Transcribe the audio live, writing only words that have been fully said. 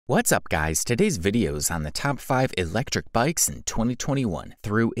What's up, guys? Today's video is on the top 5 electric bikes in 2021.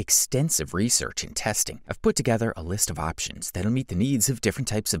 Through extensive research and testing, I've put together a list of options that'll meet the needs of different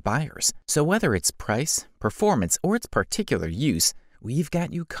types of buyers. So whether it's price, performance, or its particular use, we've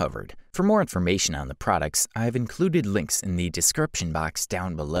got you covered. For more information on the products, I've included links in the description box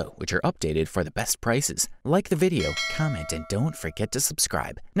down below, which are updated for the best prices. Like the video, comment, and don't forget to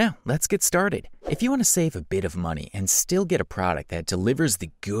subscribe. Now, let's get started. If you want to save a bit of money and still get a product that delivers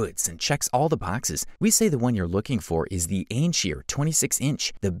the goods and checks all the boxes, we say the one you're looking for is the ANCHEER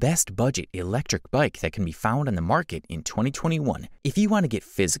 26-inch, the best budget electric bike that can be found on the market in 2021. If you want to get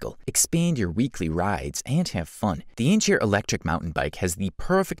physical, expand your weekly rides, and have fun, the ANCHEER electric mountain bike has the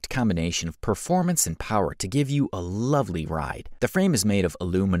perfect combination of performance and power to give you a lovely ride. The frame is made of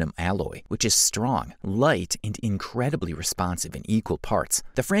aluminum alloy, which is strong, light, and incredibly responsive in equal parts.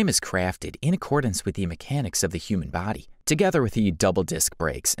 The frame is crafted in accordance with the mechanics of the human body. Together with the double disc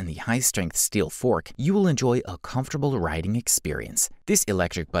brakes and the high-strength steel fork, you will enjoy a comfortable riding experience. This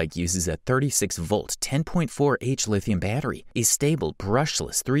electric bike uses a 36-volt 10.4H lithium battery, a stable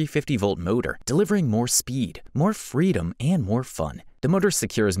brushless 350-volt motor, delivering more speed, more freedom, and more fun. The motor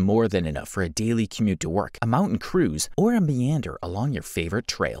secures more than enough for a daily commute to work, a mountain cruise, or a meander along your favorite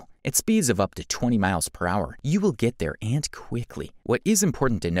trail. At speeds of up to 20 miles per hour, you will get there and quickly. What is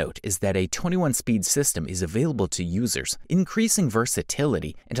important to note is that a 21-speed system is available to users, increasing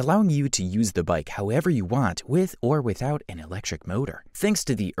versatility and allowing you to use the bike however you want with or without an electric motor. Thanks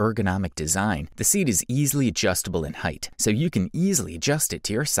to the ergonomic design, the seat is easily adjustable in height, so you can easily adjust it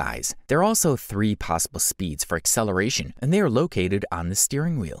to your size. There are also 3 possible speeds for acceleration, and they are located on the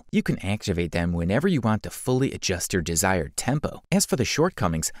steering wheel. You can activate them whenever you want to fully adjust your desired tempo. As for the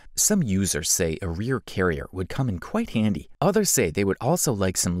shortcomings, some users say a rear carrier would come in quite handy. Others say they would also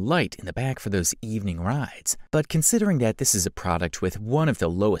like some light in the back for those evening rides. But considering that this is a product with one of the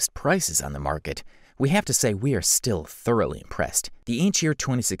lowest prices on the market, we have to say we are still thoroughly impressed. The ANCHEER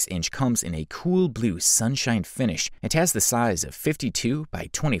 26-inch comes in a cool blue sunshine finish and has the size of 52 by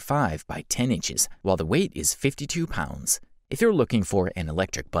 25 by 10 inches, while the weight is 52 pounds. If you're looking for an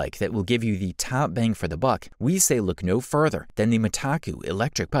electric bike that will give you the top bang for the buck, we say look no further than the METAKOO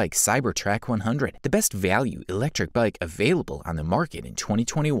Electric Bike Cybertrack 100, the best value electric bike available on the market in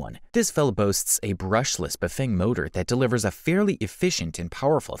 2021. This fella boasts a brushless Bafeng motor that delivers a fairly efficient and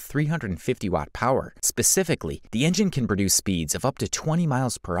powerful 350-watt power. Specifically, the engine can produce speeds of up to 20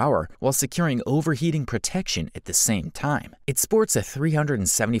 miles per hour while securing overheating protection at the same time. It sports a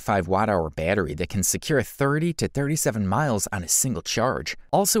 375 watt-hour battery that can secure 30 to 37 miles on a single charge.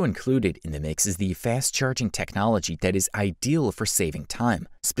 Also included in the mix is the fast charging technology that is ideal for saving time.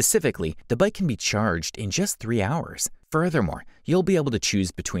 Specifically, the bike can be charged in just 3 hours. Furthermore, you'll be able to choose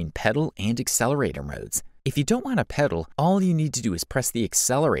between pedal and accelerator modes. If you don't want to pedal, all you need to do is press the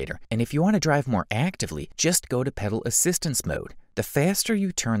accelerator, and if you want to drive more actively, just go to pedal assistance mode. The faster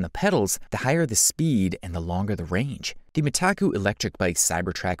you turn the pedals, the higher the speed and the longer the range. The METAKOO Electric Bike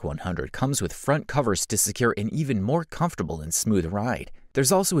Cybertrack 100 comes with front covers to secure an even more comfortable and smooth ride.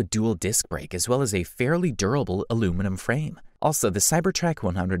 There's also a dual disc brake as well as a fairly durable aluminum frame. Also, the Cybertrack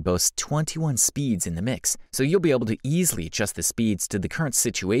 100 boasts 21 speeds in the mix, so you'll be able to easily adjust the speeds to the current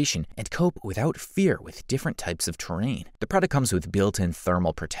situation and cope without fear with different types of terrain. The product comes with built-in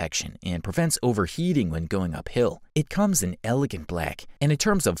thermal protection and prevents overheating when going uphill. It comes in elegant black, and in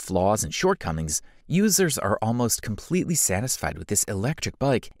terms of flaws and shortcomings, users are almost completely satisfied with this electric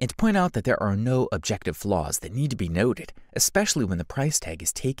bike and point out that there are no objective flaws that need to be noted, especially when the price tag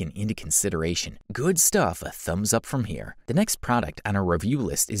is taken into consideration. Good stuff, a thumbs up from here. The next product on our review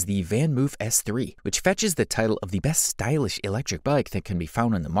list is the VanMoof S3, which fetches the title of the best stylish electric bike that can be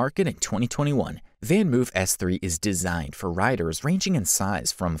found on the market in 2021. VanMoof S3 is designed for riders ranging in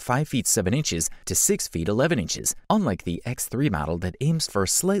size from 5 feet 7 inches to 6 feet 11 inches, unlike the X3 model that aims for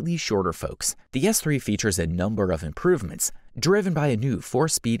slightly shorter folks. The S3 features a number of improvements, driven by a new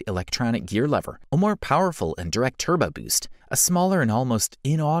 4-speed electronic gear lever, a more powerful and direct turbo boost, a smaller and almost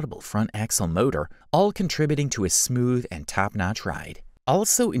inaudible front axle motor, all contributing to a smooth and top-notch ride.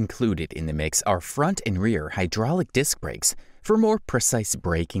 Also included in the mix are front and rear hydraulic disc brakes for more precise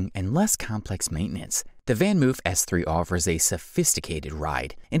braking and less complex maintenance. The VanMoof S3 offers a sophisticated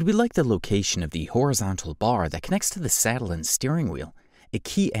ride, and we like the location of the horizontal bar that connects to the saddle and steering wheel, a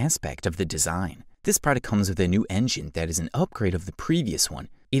key aspect of the design. This product comes with a new engine that is an upgrade of the previous one.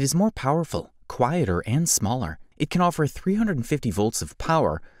 It is more powerful, quieter, and smaller. It can offer 350 volts of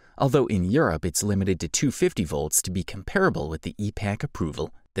power, although in Europe it's limited to 250 volts to be comparable with the EPAC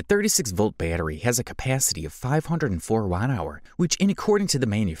approval. The 36-volt battery has a capacity of 504 watt-hour, which, in according to the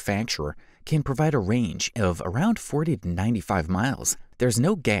manufacturer, can provide a range of around 40 to 95 miles. There's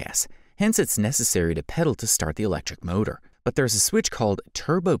no gas, hence it's necessary to pedal to start the electric motor. But there's a switch called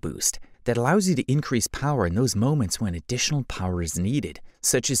Turbo Boost that allows you to increase power in those moments when additional power is needed,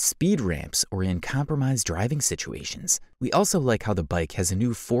 such as speed ramps or in compromised driving situations. We also like how the bike has a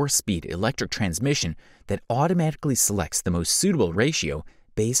new 4-speed electric transmission that automatically selects the most suitable ratio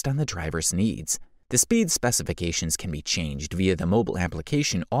based on the driver's needs. The speed specifications can be changed via the mobile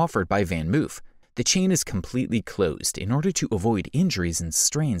application offered by VanMoof. The chain is completely closed in order to avoid injuries and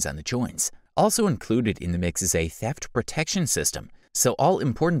strains on the joints. Also included in the mix is a theft protection system, so all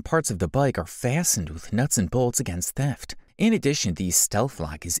important parts of the bike are fastened with nuts and bolts against theft. In addition, the stealth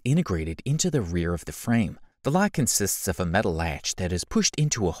lock is integrated into the rear of the frame. The lock consists of a metal latch that is pushed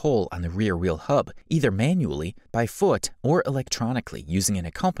into a hole on the rear wheel hub, either manually, by foot, or electronically using an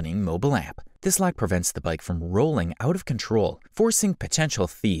accompanying mobile app. This lock prevents the bike from rolling out of control, forcing potential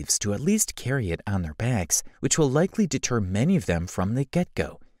thieves to at least carry it on their backs, which will likely deter many of them from the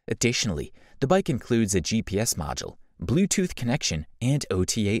get-go. Additionally, the bike includes a GPS module, Bluetooth connection, and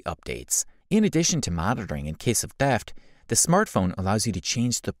OTA updates. In addition to monitoring in case of theft, the smartphone allows you to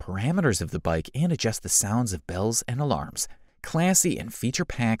change the parameters of the bike and adjust the sounds of bells and alarms. Classy and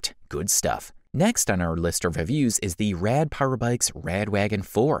feature-packed, good stuff. Next on our list of reviews is the Rad Power Bikes RadWagon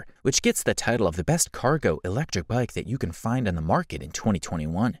 4, which gets the title of the best cargo electric bike that you can find on the market in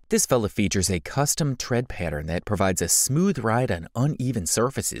 2021. This fella features a custom tread pattern that provides a smooth ride on uneven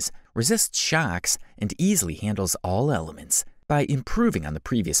surfaces, resists shocks, and easily handles all elements. By improving on the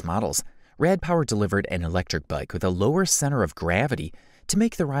previous models, Rad Power delivered an electric bike with a lower center of gravity to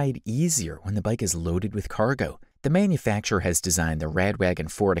make the ride easier when the bike is loaded with cargo. The manufacturer has designed the RadWagon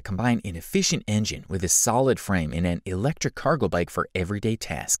 4 to combine an efficient engine with a solid frame in an electric cargo bike for everyday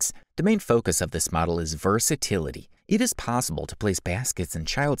tasks. The main focus of this model is versatility. It is possible to place baskets and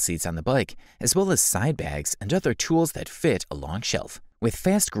child seats on the bike, as well as side bags and other tools that fit a long shelf. With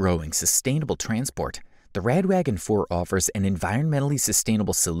fast-growing, sustainable transport, the RadWagon 4 offers an environmentally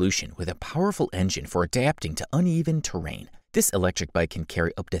sustainable solution with a powerful engine for adapting to uneven terrain. This electric bike can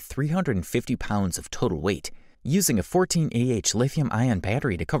carry up to 350 pounds of total weight, using a 14Ah lithium-ion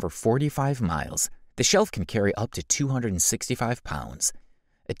battery to cover 45 miles. The shelf can carry up to 265 pounds.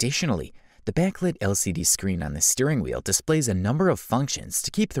 Additionally, the backlit LCD screen on the steering wheel displays a number of functions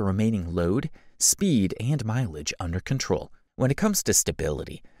to keep the remaining load, speed, and mileage under control. When it comes to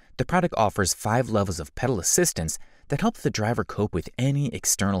stability, the product offers 5 levels of pedal assistance that help the driver cope with any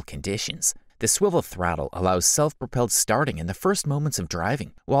external conditions. The swivel throttle allows self-propelled starting in the first moments of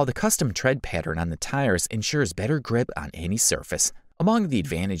driving, while the custom tread pattern on the tires ensures better grip on any surface. Among the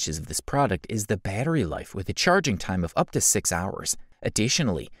advantages of this product is the battery life with a charging time of up to 6 hours.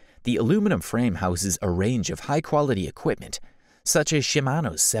 Additionally, the aluminum frame houses a range of high-quality equipment, such as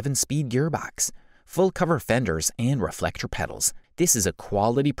Shimano's 7-speed gearbox, full-cover fenders, and reflector pedals. This is a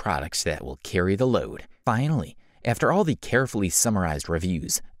quality product that will carry the load. Finally, after all the carefully summarized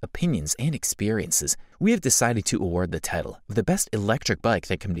reviews, opinions, and experiences, we have decided to award the title of the best electric bike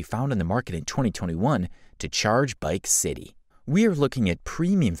that can be found in the market in 2021 to Charge Bike City. We are looking at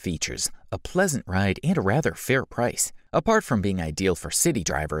premium features, a pleasant ride, and a rather fair price. Apart from being ideal for city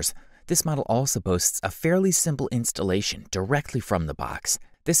drivers, this model also boasts a fairly simple installation directly from the box.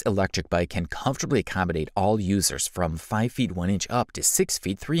 This electric bike can comfortably accommodate all users from 5 feet 1 inch up to 6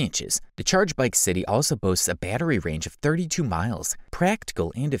 feet 3 inches. The Charge Bike City also boasts a battery range of 32 miles,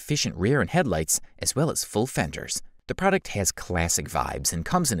 practical and efficient rear and headlights, as well as full fenders. The product has classic vibes and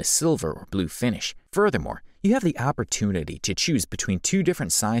comes in a silver or blue finish. Furthermore, you have the opportunity to choose between 2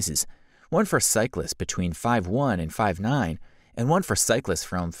 different sizes, one for cyclists between 5'1" and 5'9", and one for cyclists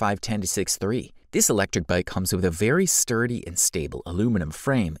from 5'10" to 6'3". This electric bike comes with a very sturdy and stable aluminum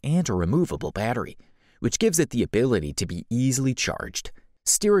frame and a removable battery, which gives it the ability to be easily charged.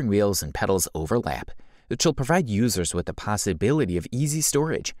 Steering wheels and pedals overlap, which will provide users with the possibility of easy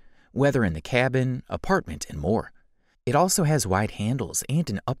storage, whether in the cabin, apartment, and more. It also has wide handles and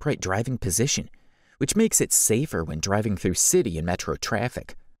an upright driving position, which makes it safer when driving through city and metro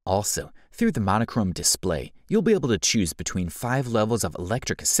traffic. Also, through the monochrome display, you'll be able to choose between 5 levels of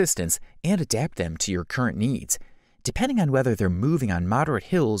electric assistance and adapt them to your current needs, depending on whether they're moving on moderate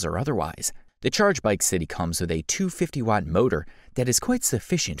hills or otherwise. The Charge Bike City comes with a 250-watt motor that is quite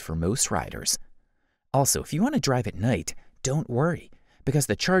sufficient for most riders. Also, if you want to drive at night, don't worry, because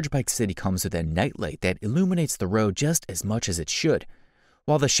the Charge Bike City comes with a nightlight that illuminates the road just as much as it should,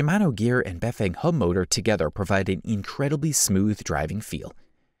 while the Shimano gear and Befang hub motor together provide an incredibly smooth driving feel.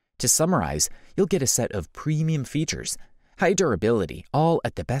 To summarize, you'll get a set of premium features, high durability, all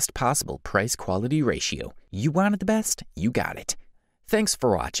at the best possible price-quality ratio. You wanted the best, you got it. Thanks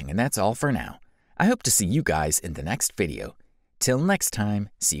for watching, and that's all for now. I hope to see you guys in the next video. Till next time,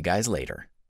 see you guys later.